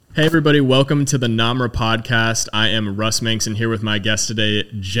Hey everybody, welcome to the Namra Podcast. I am Russ Mangsen here with my guest today,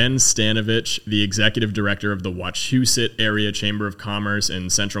 Jen Stanovich, the Executive Director of the Wachusett Area Chamber of Commerce in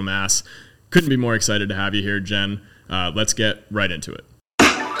Central Mass. Couldn't be more excited to have you here, Jen. Let's get right into it.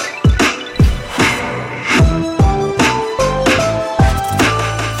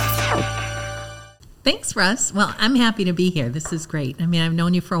 Thanks, Russ. Well, I'm happy to be here. This is great. I mean, I've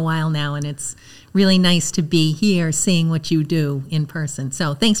known you for a while now, and it's really nice to be here seeing what you do in person.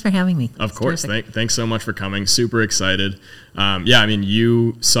 So thanks for having me. Of course. Thanks so much for coming. Super excited.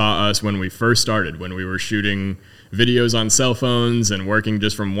 You saw us when we first started, when we were shooting videos on cell phones and working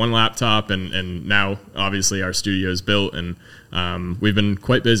just from one laptop, and now obviously our studio's built, and we've been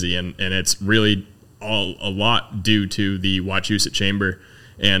quite busy, and it's really a lot due to the Wachusett Chamber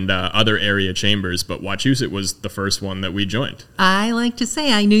and other area chambers, but Wachusett was the first one that we joined. I like to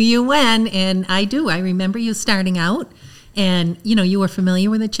say I knew you when, and I do. I remember you starting out, and you were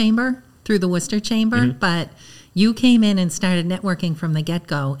familiar with the chamber through the Worcester Chamber, but you came in and started networking from the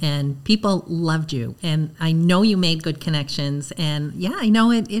get-go, and people loved you, and I know you made good connections, and yeah, I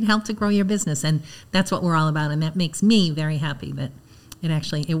know it helped to grow your business, and that's what we're all about, and that makes me very happy that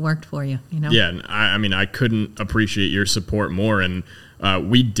it worked for you. Yeah, and I couldn't appreciate your support more, and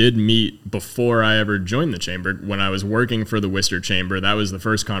we did meet before I ever joined the chamber. When I was working for the Worcester Chamber, that was the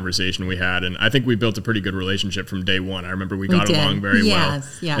first conversation we had, and I think we built a pretty good relationship from day one. I remember we got along very well.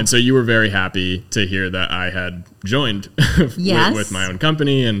 Yeah. And so you were very happy to hear that I had joined with my own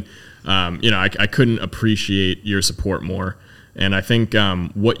company, and I couldn't appreciate your support more. And I think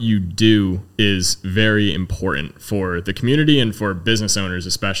what you do is very important for the community and for business owners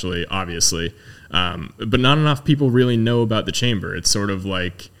especially, obviously. But not enough people really know about the chamber. It's sort of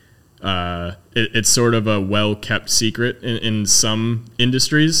like it's sort of a well-kept secret in some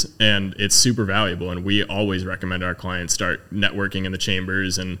industries, and it's super valuable. And we always recommend our clients start networking in the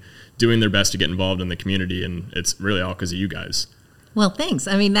chambers and doing their best to get involved in the community, and it's really all because of you guys. Well, thanks.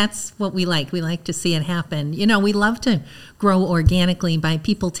 I mean, that's what we like. We like to see it happen. We love to grow organically by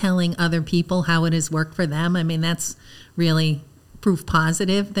people telling other people how it has worked for them. I mean, that's really proof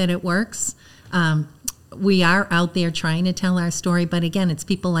positive that it works. We are out there trying to tell our story, but again, it's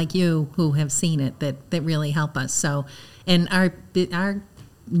people like you who have seen it that really help us. So, and our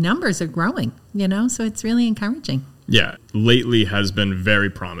numbers are growing, so it's really encouraging. Yeah, lately has been very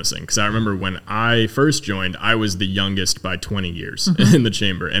promising, because I remember when I first joined, I was the youngest by 20 years in the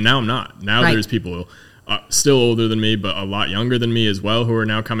chamber, and now I'm not. Now There's people still older than me, but a lot younger than me as well, who are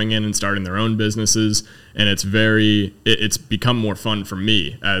now coming in and starting their own businesses, and it's become more fun for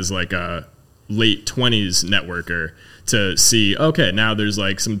me as like a late 20s networker to see, okay, now there's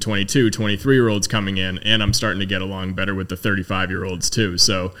like some 22, 23-year-olds coming in, and I'm starting to get along better with the 35-year-olds too.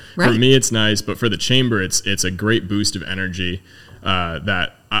 So for me, it's nice, but for the chamber, it's a great boost of energy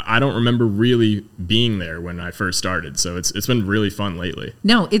that I don't remember really being there when I first started. So it's been really fun lately.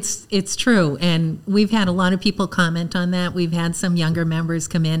 No, it's true, and we've had a lot of people comment on that. We've had some younger members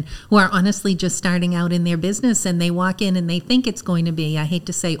come in who are honestly just starting out in their business, and they walk in and they think it's going to be, I hate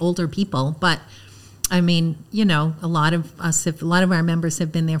to say older people, but I mean, a lot of our members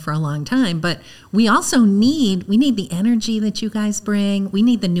have been there for a long time, but we also need the energy that you guys bring. We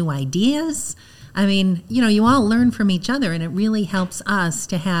need the new ideas. I mean, you all learn from each other, and it really helps us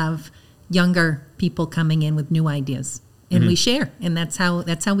to have younger people coming in with new ideas, and we share, and that's how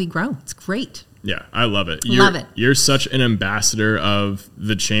we grow. It's great. Yeah, I love it. Love it. You're such an ambassador of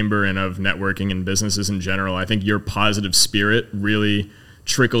the chamber and of networking and businesses in general. I think your positive spirit really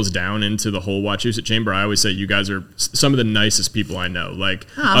trickles down into the whole Wachusett Chamber. I always say you guys are some of the nicest people I know. Like,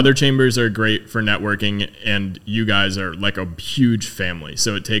 other chambers are great for networking, and you guys are like a huge family.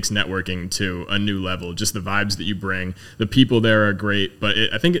 So it takes networking to a new level. Just the vibes that you bring. The people there are great, but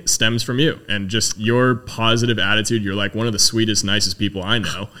I think it stems from you and just your positive attitude. You're like one of the sweetest, nicest people I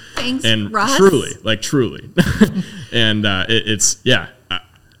know. Thanks, and Russ. Truly. And it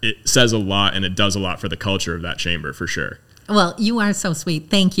says a lot, and it does a lot for the culture of that chamber for sure. Well, you are so sweet.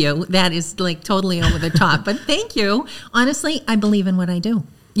 Thank you. That is like totally over the top, but thank you. Honestly, I believe in what I do.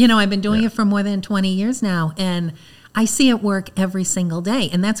 I've been doing it for more than 20 years now, and I see it work every single day,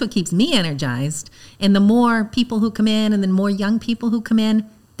 and that's what keeps me energized. And the more people who come in and the more young people who come in,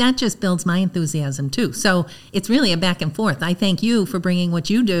 that just builds my enthusiasm too. So it's really a back and forth. I thank you for bringing what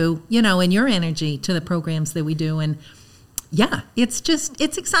you do, and your energy to the programs that we do. And yeah, it's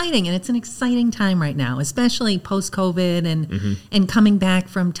exciting, and it's an exciting time right now, especially post-COVID and coming back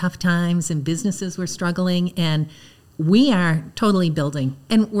from tough times, and businesses were struggling, and we are totally building,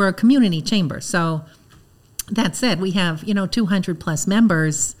 and we're a community chamber. So that said, we have 200 plus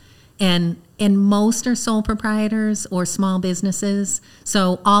members, and and most are sole proprietors or small businesses.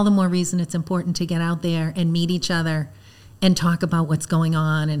 So all the more reason it's important to get out there and meet each other and talk about what's going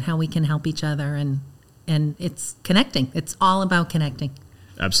on and how we can help each other. And it's connecting. It's all about connecting.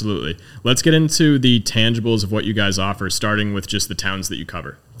 Absolutely. Let's get into the tangibles of what you guys offer, starting with just the towns that you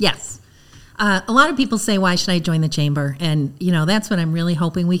cover. Yes. A lot of people say, why should I join the chamber? And, that's what I'm really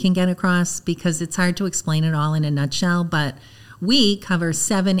hoping we can get across, because it's hard to explain it all in a nutshell. But we cover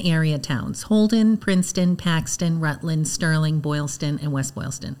 7 area towns: Holden, Princeton, Paxton, Rutland, Sterling, Boylston, and West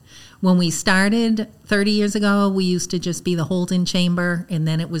Boylston. When we started 30 years ago, we used to just be the Holden Chamber, and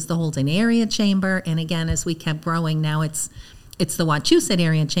then it was the Holden Area Chamber. And again, as we kept growing, now it's the Wachusett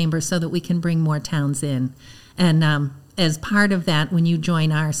Area Chamber, so that we can bring more towns in. And as part of that, when you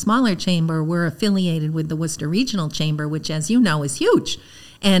join our smaller chamber, we're affiliated with the Worcester Regional Chamber, which, as you know, is huge.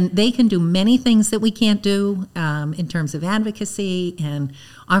 And they can do many things that we can't do in terms of advocacy and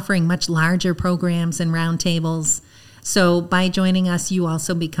offering much larger programs and roundtables. So by joining us, you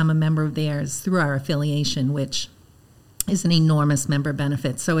also become a member of theirs through our affiliation, which is an enormous member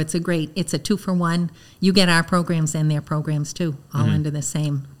benefit. So it's a 2-for-1. You get our programs and their programs too, all under the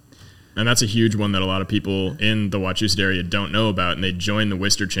same. And that's a huge one that a lot of people in the Wachusett area don't know about, and they join the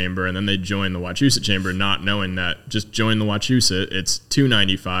Worcester Chamber and then they join the Wachusett Chamber, not knowing that just join the Wachusett, it's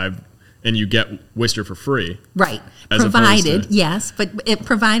 $2.95 and you get Worcester for free. Right. Provided, yes, but it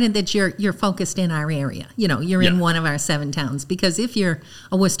provided that you're focused in our area. You're in one of our 7 towns, because if you're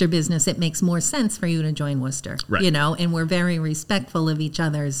a Worcester business, it makes more sense for you to join Worcester. Right. And we're very respectful of each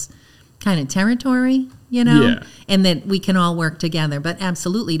other's kind of territory, and that we can all work together. But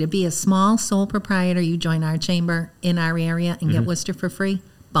absolutely, to be a small sole proprietor, you join our chamber in our area and get Worcester for free,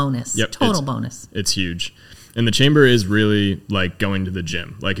 bonus. Yep, Total bonus. It's huge. And the chamber is really like going to the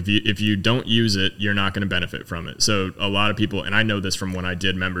gym. Like if you don't use it, you're not going to benefit from it. So a lot of people, and I know this from when I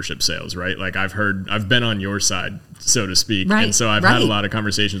did membership sales, right? Like I've been on your side, so to speak. Right, and so I've had a lot of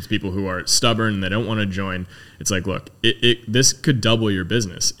conversations with people who are stubborn and they don't want to join. It's like, look, this could double your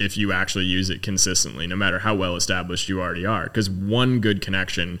business if you actually use it consistently, no matter how well established you already are. Because one good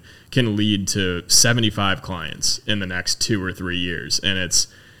connection can lead to 75 clients in the next 2 or 3 years. And it's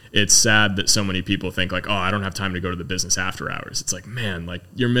sad that so many people think like, oh, I don't have time to go to the business after hours. It's like, man, like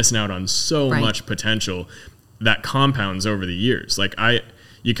you're missing out on so much potential that compounds over the years. Like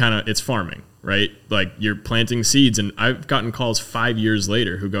it's farming, right? Like you're planting seeds, and I've gotten calls 5 years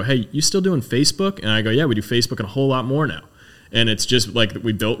later who go, hey, you still doing Facebook? And I go, yeah, we do Facebook and a whole lot more now. And it's just like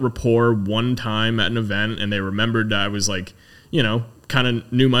we built rapport one time at an event, and they remembered that I was like, kind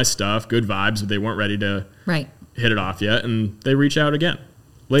of knew my stuff, good vibes, but they weren't ready to hit it off yet. And they reach out again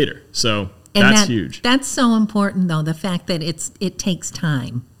later. So that's huge. That's so important, though, the fact that it takes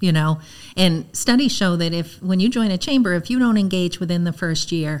time, and studies show that when you join a chamber, if you don't engage within the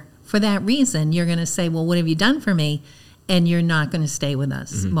first year, for that reason, you're going to say, well, what have you done for me? And you're not going to stay with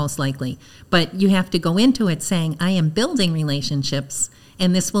us, most likely. But you have to go into it saying, I am building relationships,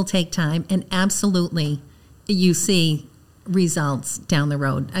 and this will take time. And absolutely, you see results down the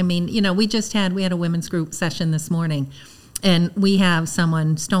road. I mean, we had a women's group session this morning. And we have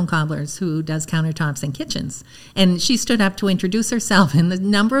someone, Stone Cobblers, who does countertops and kitchens. And she stood up to introduce herself, and the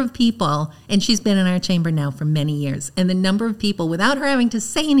number of people, and she's been in our chamber now for many years, and the number of people, without her having to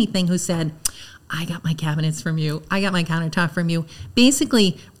say anything, who said, I got my cabinets from you, I got my countertop from you,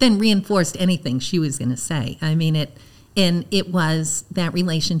 basically then reinforced anything she was going to say. I mean, it was that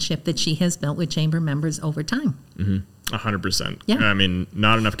relationship that she has built with chamber members over time. 100%. Yeah. I mean,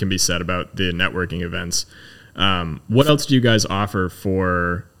 not enough can be said about the networking events. What else do you guys offer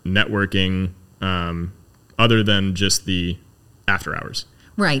for networking other than just the after hours?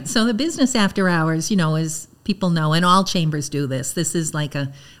 Right. So the business after hours, as people know, and all chambers do this. This is like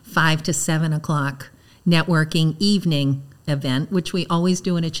a 5 to 7 o'clock networking evening event, which we always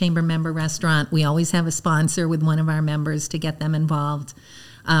do in a chamber member restaurant. We always have a sponsor with one of our members to get them involved.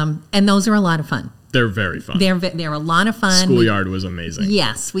 And those are a lot of fun. They're very fun. They're a lot of fun. Schoolyard was amazing.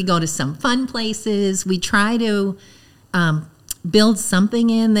 Yes. We go to some fun places. We try to build something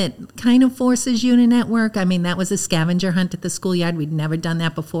in that kind of forces you to network. I mean, that was a scavenger hunt at the schoolyard. We'd never done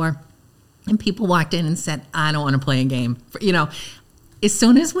that before. And people walked in and said, I don't want to play a game. As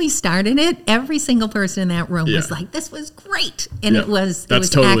soon as we started it, every single person in that room was like, this was great. And That's it was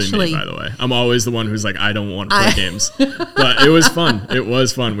totally actually, me, by the way. I'm always the one who's like, I don't want to play games. But it was fun. It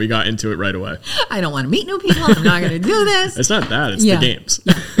was fun. We got into it right away. I don't want to meet new people. I'm not going to do this. It's not that. It's the games.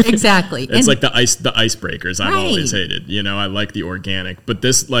 Exactly. It's like the icebreakers I've always hated. I like the organic. But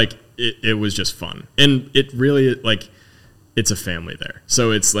this, it was just fun. And it really, it's a family there.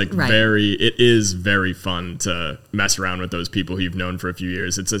 So it's like Right. it is very fun to mess around with those people who you've known for a few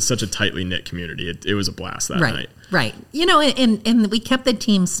years. It's such a tightly knit community. It was a blast that Right. night. Right. You know, and we kept the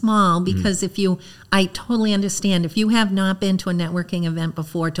team small because I totally understand if you have not been to a networking event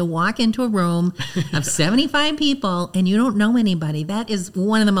before, to walk into a room of 75 people and you don't know anybody, that is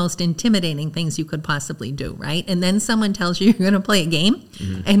one of the most intimidating things you could possibly do, right? And then someone tells you you're going to play a game.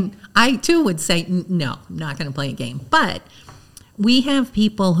 And I too would say, no, I'm not going to play a game. But we have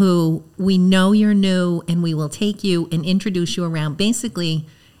people who we know you're new and we will take you and introduce you around, basically,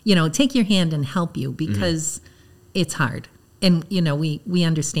 you know, take your hand and help you because it's hard. And, you know, we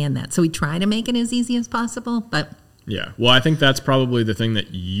understand that. So we try to make it as easy as possible, but... Yeah. Well, I think that's probably the thing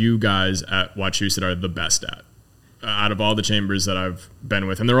that you guys at Wachusett are the best at. Out of all the chambers that I've been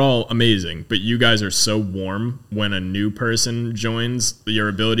with, and they're all amazing, but you guys are so warm when a new person joins, your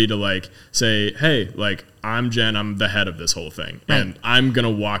ability to like say, hey, like I'm Jen, I'm the head of this whole thing. Right. And I'm going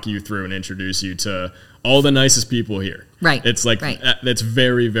to walk you through and introduce you to all the nicest people here. Right. It's like, Right. That's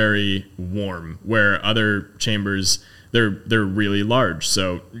very, very warm, where other chambers, they're really large.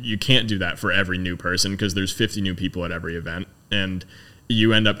 So you can't do that for every new person because there's 50 new people at every event. And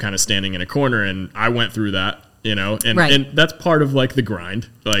you end up kind of standing in a corner. And I went through that. You know, and, Right. and that's part of like the grind.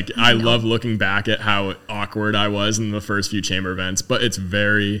 Like I love looking back at how awkward I was in the first few chamber events, but it's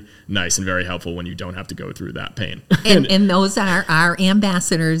very nice and very helpful when you don't have to go through that pain. And those are our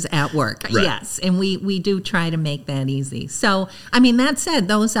ambassadors at work. Right. Yes. And we do try to make that easy. So, I mean, that said,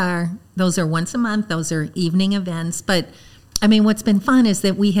 those are once a month, those are evening events. But I mean, what's been fun is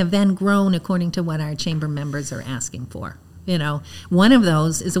that we have then grown according to what our chamber members are asking for. You know, one of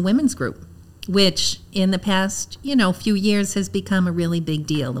those is a women's group, which in the past, you know, few years has become a really big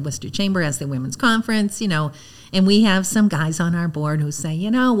deal. The Worcester Chamber has the women's conference, you know, and we have some guys on our board who say,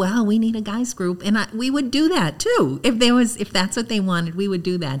 you know, well, we need a guys group. And we would do that too. If that's what they wanted, we would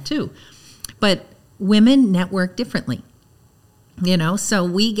do that too. But women network differently, you know, so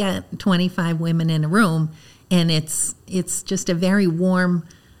we get 25 women in a room and it's just a very warm,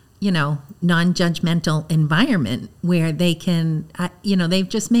 you know, non-judgmental environment where they can, you know,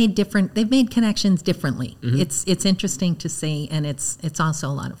 they've made connections differently. It's interesting to see, and it's also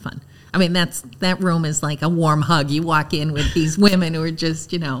a lot of fun. I mean, that room is like a warm hug. You walk in with these women who are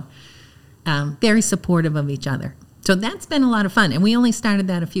just, you know, very supportive of each other. So that's been a lot of fun. And we only started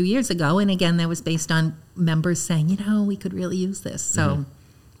that a few years ago. And again, that was based on members saying, you know, we could really use this. So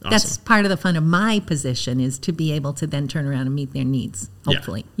that's part of the fun of my position, is to be able to then turn around and meet their needs,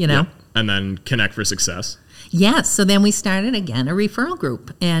 hopefully, you know. Yeah. And then connect for success. Yes. So then we started again a referral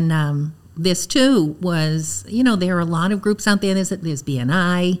group. And this too was, you know, there are a lot of groups out there. There's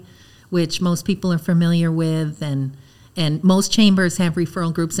BNI, which most people are familiar with, and most chambers have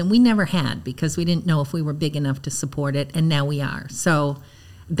referral groups, and we never had because we didn't know if we were big enough to support it, and now we are. So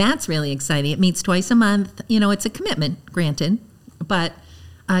that's really exciting. It meets twice a month. You know, it's a commitment, granted, but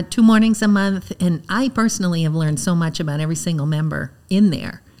 2 mornings a month, and I personally have learned so much about every single member in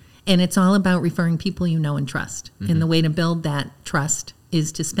there. And it's all about referring people you know and trust. And the way to build that trust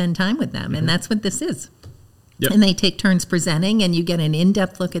is to spend time with them. And that's what this is. Yep. And they take turns presenting, and you get an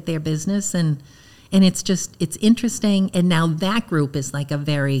in-depth look at their business. And it's interesting. And now that group is like a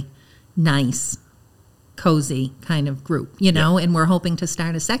very nice, cozy kind of group, you know. And we're hoping to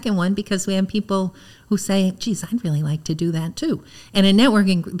start a second one because we have people who say, geez, I'd really like to do that too. And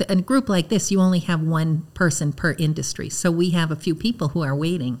a group like this, you only have one person per industry. So we have a few people who are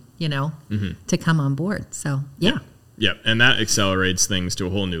waiting, you know, to come on board. So, yeah. Yeah, and that accelerates things to a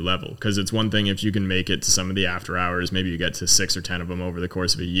whole new level, because it's one thing if you can make it to some of the after hours, maybe you get to 6 or 10 of them over the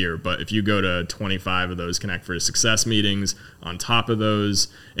course of a year. But if you go to 25 of those Connect for Success meetings on top of those,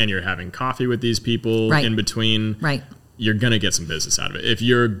 and you're having coffee with these people in between, you're going to get some business out of it. If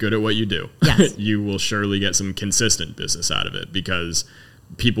you're good at what you do, you will surely get some consistent business out of it, because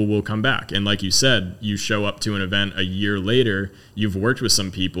people will come back. And like you said, you show up to an event a year later, you've worked with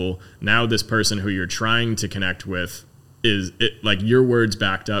some people. Now this person who you're trying to connect with is it, like your words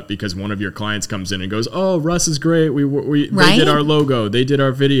backed up because one of your clients comes in and goes, oh, Russ is great. They did our logo. They did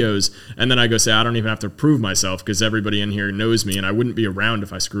our videos. And then I go say, I don't even have to prove myself because everybody in here knows me and I wouldn't be around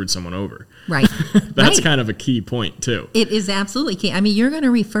if I screwed someone over. Right. That's kind of a key point too. It is absolutely key. I mean, you're going to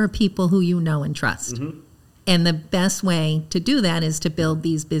refer people who you know and trust. And the best way to do that is to build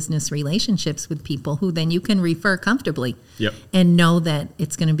these business relationships with people who then you can refer comfortably and know that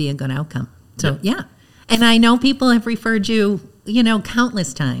it's going to be a good outcome. So, And I know people have referred you, you know,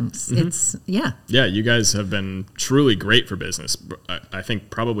 countless times. It's, Yeah, you guys have been truly great for business. I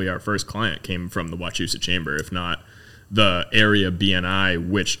think probably our first client came from the Wachusett Chamber, if not the area BNI,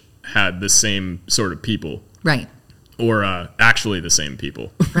 which had the same sort of people. Right. or actually the same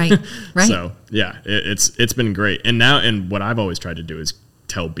people. Right. So yeah, it's been great. And what I've always tried to do is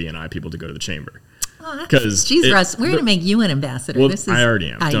tell BNI people to go to the chamber. Because Russ, we're going to make you an ambassador. Well, I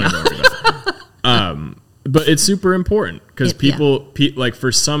already am. Don't even worry about that. But it's super important because people, like,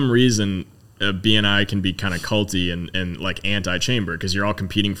 for some reason, BNI can be kind of culty and like anti-chamber because you're all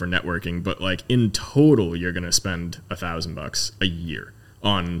competing for networking. But like in total, you're going to spend $1,000 a year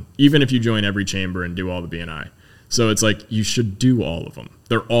on, even if you join every chamber and do all the BNI. So it's like you should do all of them.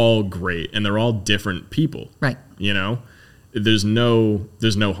 They're all great and they're all different people. Right. You know, there's no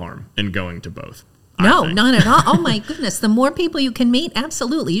harm in going to both. No, not at all. Oh my goodness. The more people you can meet,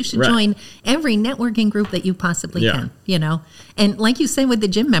 absolutely. You should join every networking group that you possibly can, you know. And like you say with the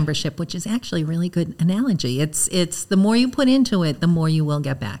gym membership, which is actually a really good analogy. It's the more you put into it, the more you will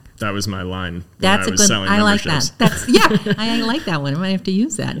get back. That was my line. That's a good, I like that. I like that one. I might have to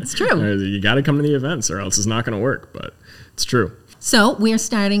use that. It's true. You got to come to the events or else it's not going to work, but it's true. So we're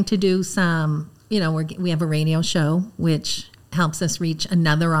starting to do some, you know, we have a radio show, which helps us reach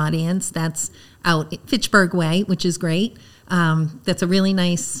another audience that's out Fitchburg way, which is great. That's a really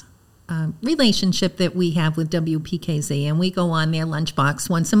nice relationship that we have with WPKZ, and we go on their lunchbox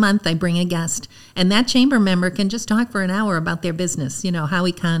once a month. I bring a guest, and that chamber member can just talk for an hour about their business. You know,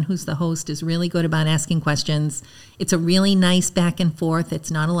 Howie Kahn, who's the host, is really good about asking questions. It's a really nice back and forth. It's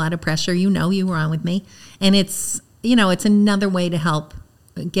not a lot of pressure. You know, you were on with me, and it's, you know, it's another way to help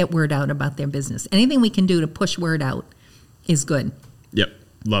get word out about their business. Anything we can do to push word out is good. Yep.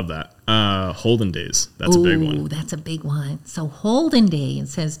 Love that. Holden Days. That's a big one. That's a big one. So Holden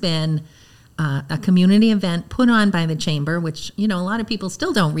Days has been a community event put on by the chamber, which, you know, a lot of people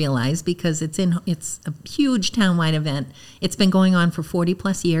still don't realize because it's a huge townwide event. It's been going on for 40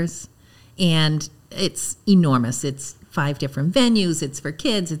 plus years and it's enormous. It's 5 different venues. It's for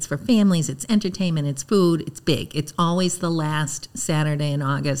kids. It's for families. It's entertainment. It's food. It's big. It's always the last Saturday in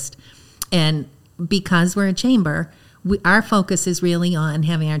August. And because we're a chamber, our focus is really on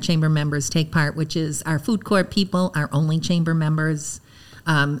having our chamber members take part, which is our food court people, our only chamber members.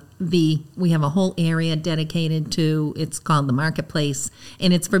 We have a whole area dedicated to, it's called the marketplace,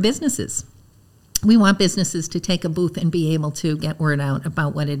 and it's for businesses. We want businesses to take a booth and be able to get word out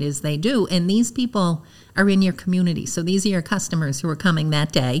about what it is they do. And these people are in your community. So these are your customers who are coming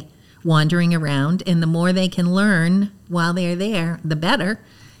that day, wandering around. And the more they can learn while they're there, the better.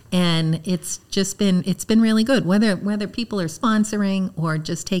 And it's been really good. Whether people are sponsoring or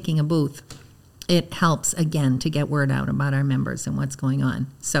just taking a booth, it helps, again, to get word out about our members and what's going on.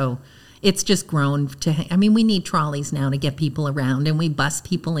 So it's just grown we need trolleys now to get people around, and we bus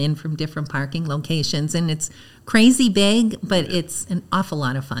people in from different parking locations, and it's crazy big, but it's an awful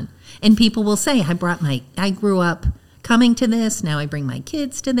lot of fun. And people will say, I grew up coming to this, now I bring my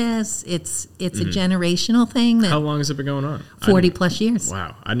kids to this. It's a generational thing. How long has it been going on? 40 plus years.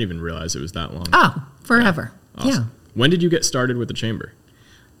 Wow. I didn't even realize it was that long. Oh, forever. Yeah. Awesome. Yeah. When did you get started with the chamber?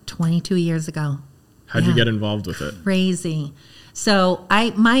 22 years ago. How'd you get involved with it? Crazy. So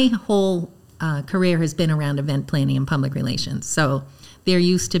my whole career has been around event planning and public relations. So there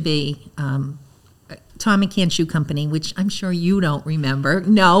used to be Tom McCann Shoe Company, which I'm sure you don't remember.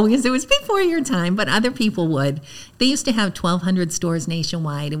 No, because it was before your time, but other people would. They used to have 1,200 stores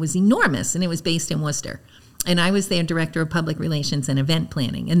nationwide. It was enormous, and it was based in Worcester. And I was their director of public relations and event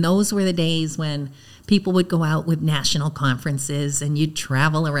planning. And those were the days when people would go out with national conferences, and you'd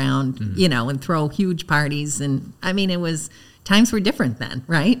travel around, you know, and throw huge parties. And times were different then,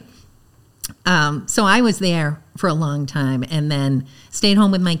 right? So I was there for a long time and then stayed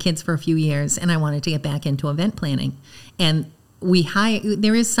home with my kids for a few years, and I wanted to get back into event planning. And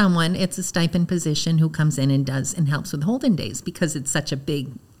there is someone, it's a stipend position, who comes in and helps with Holden Days because it's such a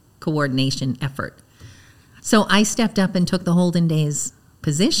big coordination effort. So I stepped up and took the Holden Days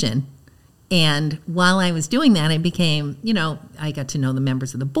position. And while I was doing that, I became, you know, I got to know the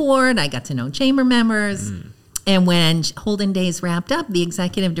members of the board. I got to know chamber members. And when Holden Days wrapped up, the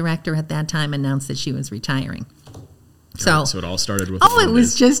executive director at that time announced that she was retiring. So it all started with Holden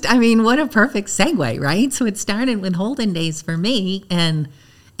Days. Just, what a perfect segue, right? So it started with Holden Days for me, and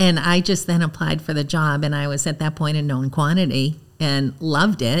I just then applied for the job, and I was at that point a known quantity and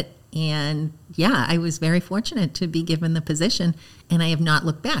loved it. And yeah, I was very fortunate to be given the position, and I have not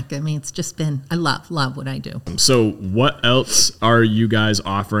looked back. It's just been, I love what I do. So what else are you guys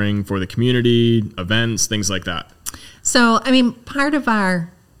offering for the community, events, things like that? So, part of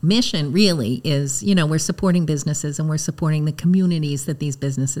our mission really is, we're supporting businesses and we're supporting the communities that these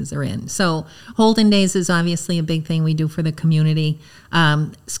businesses are in. So Holden Days is obviously a big thing we do for the community.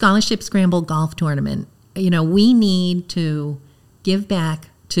 Scholarship Scramble Golf Tournament. We need to give back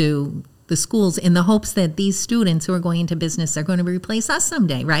to the schools in the hopes that these students who are going into business are going to replace us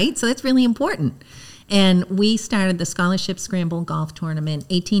someday, right? So that's really important. And we started the Scholarship Scramble Golf Tournament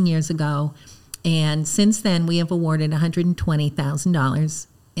 18 years ago. And since then, we have awarded $120,000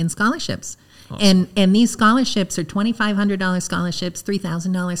 in scholarships. Awesome. And these scholarships are $2,500 scholarships,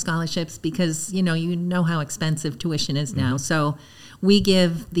 $3,000 scholarships, because you know how expensive tuition is now. So we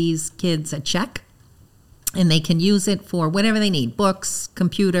give these kids a check, and they can use it for whatever they need, books,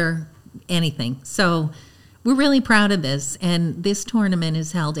 computer, anything. So we're really proud of this. And this tournament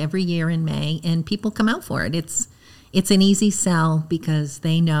is held every year in May, and people come out for it. It's an easy sell because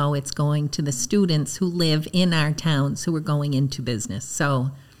they know it's going to the students who live in our towns who are going into business.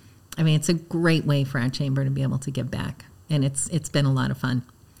 So I mean, it's a great way for our chamber to be able to give back, and it's been a lot of fun.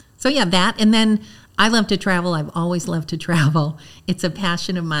 So yeah, that, and then I love to travel. I've always loved to travel. It's a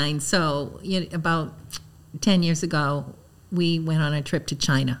passion of mine. So about 10 years ago, we went on a trip to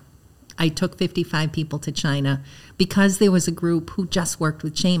China. I took 55 people to China because there was a group who just worked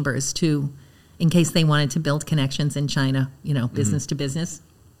with chambers in case they wanted to build connections in China, business to business.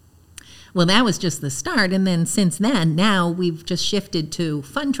 Well, that was just the start, and then since then, now we've just shifted to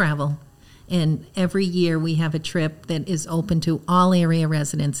fun travel, and every year we have a trip that is open to all area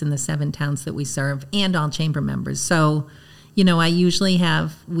residents in the 7 towns that we serve and all chamber members. So, I usually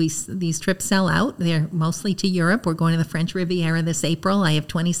have these trips sell out. They're mostly to Europe. We're going to the French Riviera this April. I have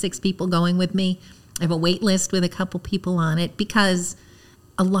 26 people going with me. I have a wait list with a couple people on it because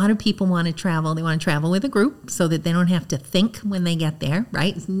a lot of people want to travel. They want to travel with a group so that they don't have to think when they get there,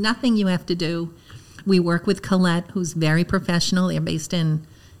 right? It's nothing you have to do. We work with Colette, who's very professional. They're based in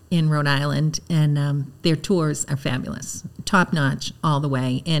Rhode Island, and their tours are fabulous, top-notch all the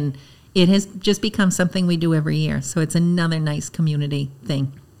way. And it has just become something we do every year. So it's another nice community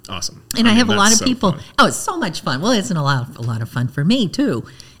thing. Awesome. And I have a lot of people. Fun. Oh, it's so much fun. Well, it's a lot of fun for me, too.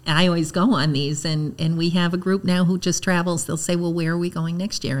 I always go on these, and we have a group now who just travels. They'll say, well, where are we going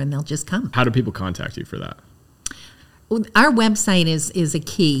next year? And they'll just come. How do people contact you for that? Our website is a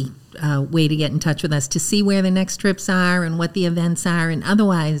key way to get in touch with us, to see where the next trips are and what the events are. And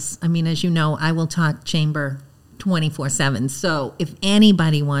otherwise, I mean, as you know, I will talk chamber 24/7. So if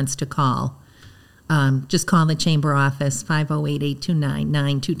anybody wants to call, just call the chamber office,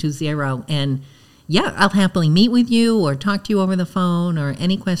 508-829-9220, and yeah, I'll happily meet with you or talk to you over the phone or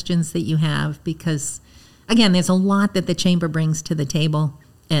any questions that you have, because, again, there's a lot that the chamber brings to the table,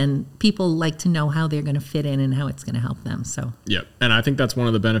 and people like to know how they're going to fit in and how it's going to help them. So yeah, and I think that's one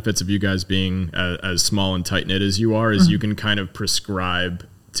of the benefits of you guys being as small and tight-knit as you are, is you can kind of prescribe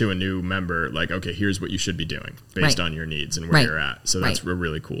to a new member, like, okay, here's what you should be doing based on your needs and where you're at. So that's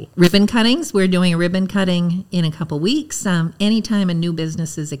really cool. Ribbon cuttings. We're doing a ribbon cutting in a couple weeks. Anytime a new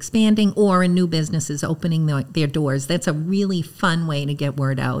business is expanding or a new business is opening their doors, that's a really fun way to get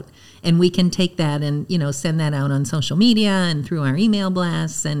word out. And we can take that and, send that out on social media and through our email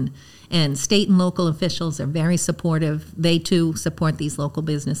blasts, and state and local officials are very supportive. They too support these local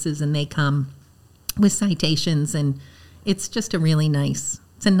businesses, and they come with citations, and it's just a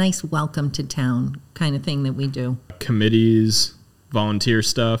nice welcome to town kind of thing that we do. Committees, volunteer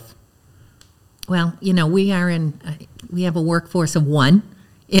stuff. Well, we have a workforce of 1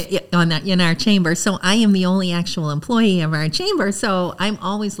 in our chamber. So I am the only actual employee of our chamber. So I'm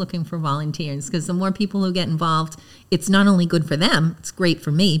always looking for volunteers, because the more people who get involved, it's not only good for them, it's great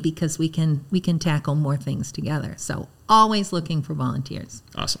for me, because we can tackle more things together. So always looking for volunteers.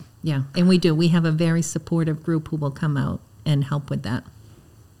 Awesome. Yeah, and we do. We have a very supportive group who will come out and help with that.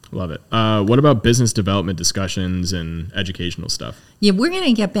 Love it. What about business development discussions and educational stuff? Yeah, we're going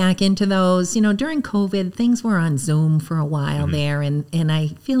to get back into those. During COVID, things were on Zoom for a while there, and I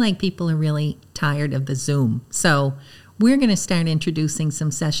feel like people are really tired of the Zoom. So we're going to start introducing some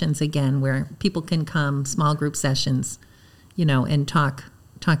sessions again where people can come, small group sessions, and talk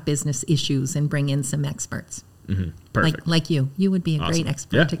business issues and bring in some experts. Perfect. Like you would be a great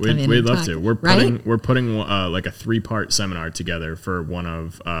expert to come in. We'd and love talk, to. We're putting like a 3-part seminar together for one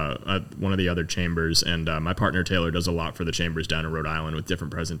of the other chambers, and my partner Taylor does a lot for the chambers down in Rhode Island with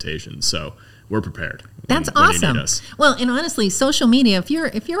different presentations. So we're prepared. That's awesome. Well, and honestly, social media. If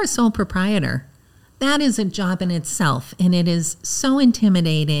you're a sole proprietor, that is a job in itself, and it is so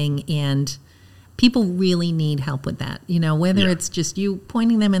intimidating, and people really need help with that, whether it's just you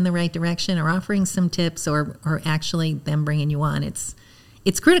pointing them in the right direction or offering some tips or actually them bringing you on. It's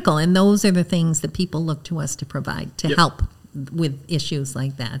critical, and those are the things that people look to us to provide to help with issues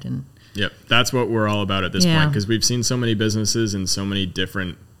like that. And that's what we're all about at this point, because we've seen so many businesses in so many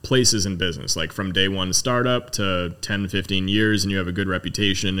different places in business, like from day one startup to 10, 15 years, and you have a good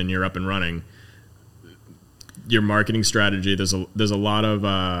reputation and you're up and running. your marketing strategy, there's a lot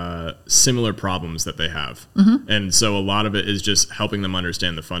of similar problems that they have. And so a lot of it is just helping them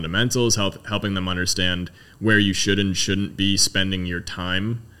understand the fundamentals, helping them understand where you should and shouldn't be spending your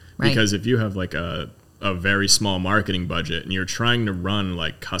time. Right. Because if you have like a very small marketing budget and you're trying to run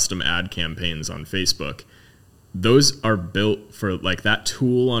like custom ad campaigns on Facebook, those are built for like that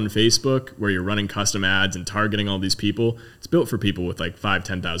tool on Facebook where you're running custom ads and targeting all these people. It's built for people with like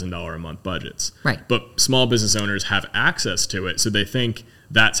 $5,000-$10,000 a month budgets. Right. But small business owners have access to it, so they think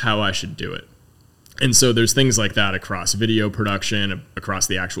that's how I should do it. And so there's things like that across video production, across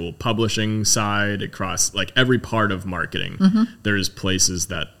the actual publishing side, across like every part of marketing. There's places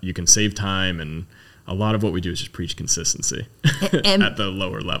that you can save time, and a lot of what we do is just preach consistency at the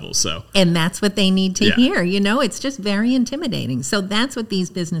lower level. And that's what they need to hear. You know, it's just very intimidating. So that's what these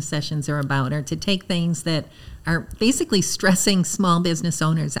business sessions are about, are to take things that are basically stressing small business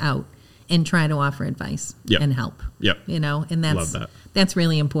owners out and try to offer advice and help. You know, and that's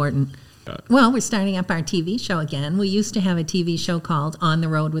really important. Well, we're starting up our TV show again. We used to have a TV show called On the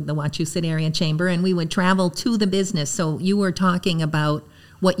Road with the Wachusett Area Chamber, and we would travel to the business. So you were talking about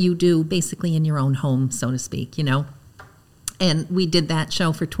what you do basically in your own home, so to speak, you know. And we did that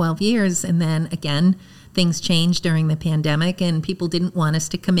show for 12 years, and then again, things changed during the pandemic, and people didn't want us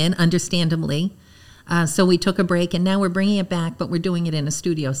to come in, understandably. So we took a break, and now we're bringing it back, but we're doing it in a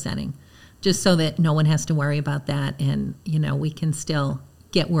studio setting, just so that no one has to worry about that, and, you know, we can still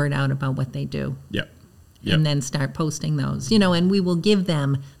get word out about what they do. And then start posting those, you know, and we will give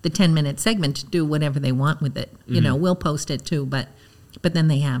them the 10-minute segment to do whatever they want with it. You know, we'll post it too, but then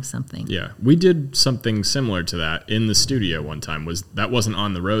they have something. Yeah. We did something similar to that in the studio one time. That wasn't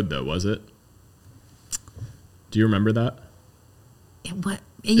on the road though, was it? Do you remember that? It was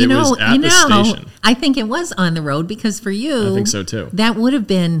at the station. I think it was on the road, because for you, I think so too. That would have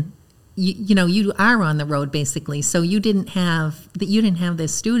been, you know, you are on the road basically, so you didn't have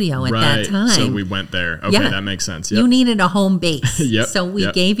this studio at that time. So we went there. Okay, that makes sense. You needed a home base. So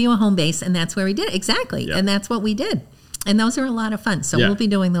we gave you a home base, and that's where we did it. Exactly. And that's what we did. And those are a lot of fun. So we'll be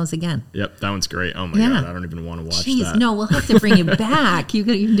doing those again. That one's great. Oh my God, I don't even want to watch that. No, we'll have to bring you back. You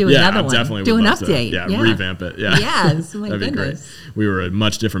can do another one. Definitely do an update. Revamp it. Yes, my That'd goodness. Be great. We were a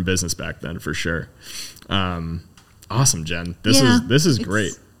much different business back then, for sure. Awesome, Jen. This is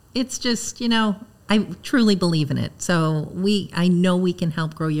great. It's just, you know, I truly believe in it. So I know we can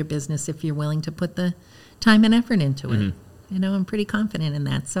help grow your business if you're willing to put the time and effort into it. You know, I'm pretty confident in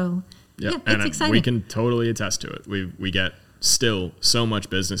that. So it's exciting. We can totally attest to it. We get still so much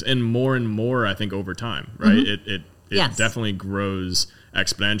business, and more, I think, over time, right? It definitely grows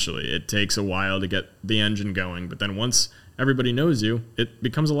exponentially. It takes a while to get the engine going, but then once everybody knows you, it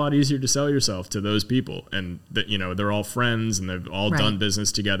becomes a lot easier to sell yourself to those people, and that, you know, they're all friends and they've all done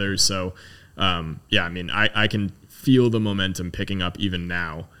business together. So I mean, I can feel the momentum picking up even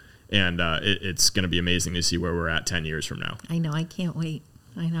now, and it's going to be amazing to see where we're at 10 years from now. I know. I can't wait.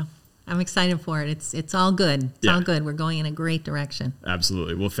 I know. I'm excited for it. It's all good. It's all good. We're going in a great direction.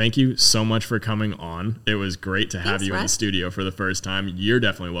 Absolutely. Well, thank you so much for coming on. It was great to have you in the studio for the first time. You're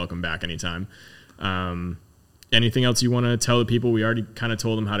definitely welcome back anytime. Anything else you want to tell the people? We already kind of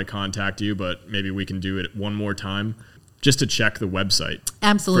told them how to contact you, but maybe we can do it one more time just to check the website.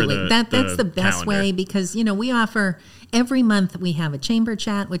 Absolutely. That's the best way, because, you know, we offer every month we have a chamber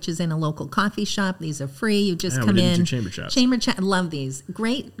chat, which is in a local coffee shop. These are free. You just come in. Do chamber chats. Chamber chat. Love these.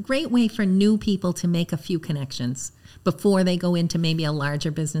 Great way for new people to make a few connections before they go into maybe a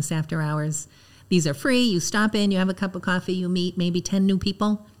larger business after hours. These are free. You stop in, you have a cup of coffee, you meet maybe 10 new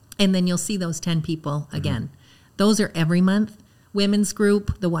people, and then you'll see those 10 people again. Those are every month. Women's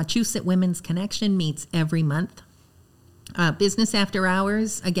group, the Wachusett Women's Connection, meets every month. Business After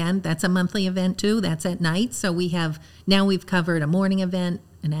Hours, again, that's a monthly event too. That's at night. So we've covered a morning event,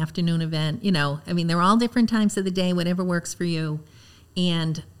 an afternoon event. You know, I mean, they're all different times of the day, whatever works for you.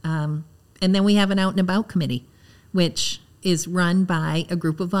 And then we have an Out and About committee, which is run by a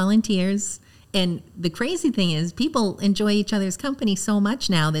group of volunteers. And the crazy thing is, people enjoy each other's company so much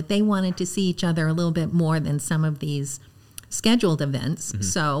now that they wanted to see each other a little bit more than some of these scheduled events.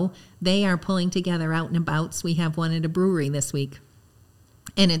 So they are pulling together Out and Abouts. We have one at a brewery this week.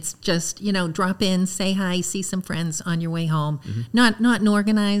 And it's just, you know, drop in, say hi, see some friends on your way home. Not an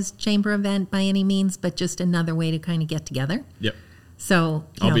organized chamber event by any means, but just another way to kind of get together. So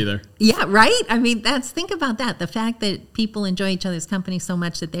I'll be there. Yeah, right? I mean, think about that. The fact that people enjoy each other's company so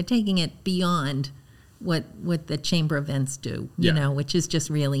much that they're taking it beyond what the chamber events do, you know, which is just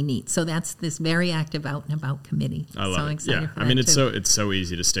really neat. So that's this very active out and about committee. I love it. Yeah, I mean, it's so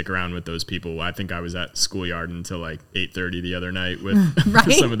easy to stick around with those people. I think I was at schoolyard until like 8:30 the other night with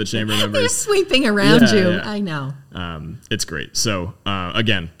some of the chamber members. They're sweeping around you. Yeah. I know. It's great. So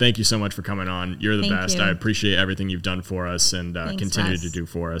again, thank you so much for coming on. You're the best. I appreciate everything you've done for us and continue to do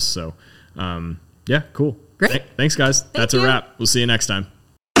for us. So yeah, cool. Great. Thanks, guys. That's a wrap. We'll see you next time.